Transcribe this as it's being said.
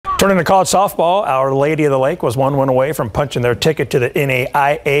Turning to college softball, Our Lady of the Lake was one win away from punching their ticket to the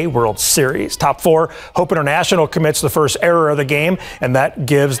NAIA World Series. Top 4, Hope International commits the first error of the game, and that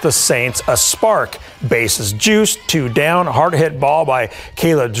gives the Saints a spark. Bases juiced, 2 down, hard hit ball by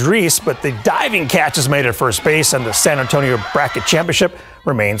Kayla Dries, but the diving catch is made at first base, and the San Antonio Bracket Championship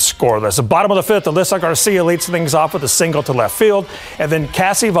remains scoreless. The bottom of the 5th, Alyssa Garcia leads things off with a single to left field, and then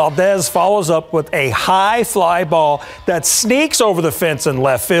Cassie Valdez follows up with a high fly ball that sneaks over the fence in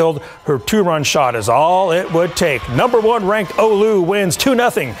left field. Her 2-run shot is all it would take. Number 1 ranked OLLU wins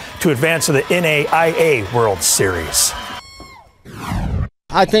 2-0 to advance to the NAIA World Series.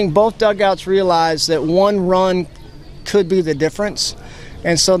 I think both dugouts realized that 1 run could be the difference.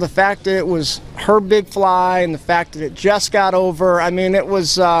 And so the fact that it was her big fly and the fact that it just got over, I mean, it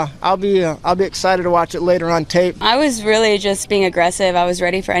was, I'll be excited to watch it later on tape. I was really just being aggressive. I was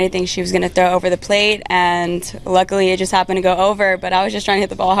ready for anything she was going to throw over the plate, and luckily it just happened to go over, but I was just trying to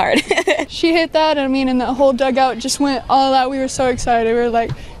hit the ball hard. She hit that, I mean, and the whole dugout just went all out. We were so excited. We were like,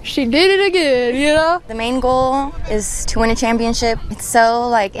 she did it again, you know? The main goal is to win a championship. It's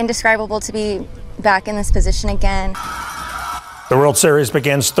so, indescribable to be back in this position again. The World Series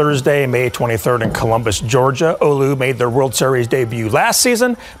begins Thursday, May 23rd in Columbus, Georgia. OLLU made their World Series debut last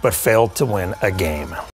season, but failed to win a game.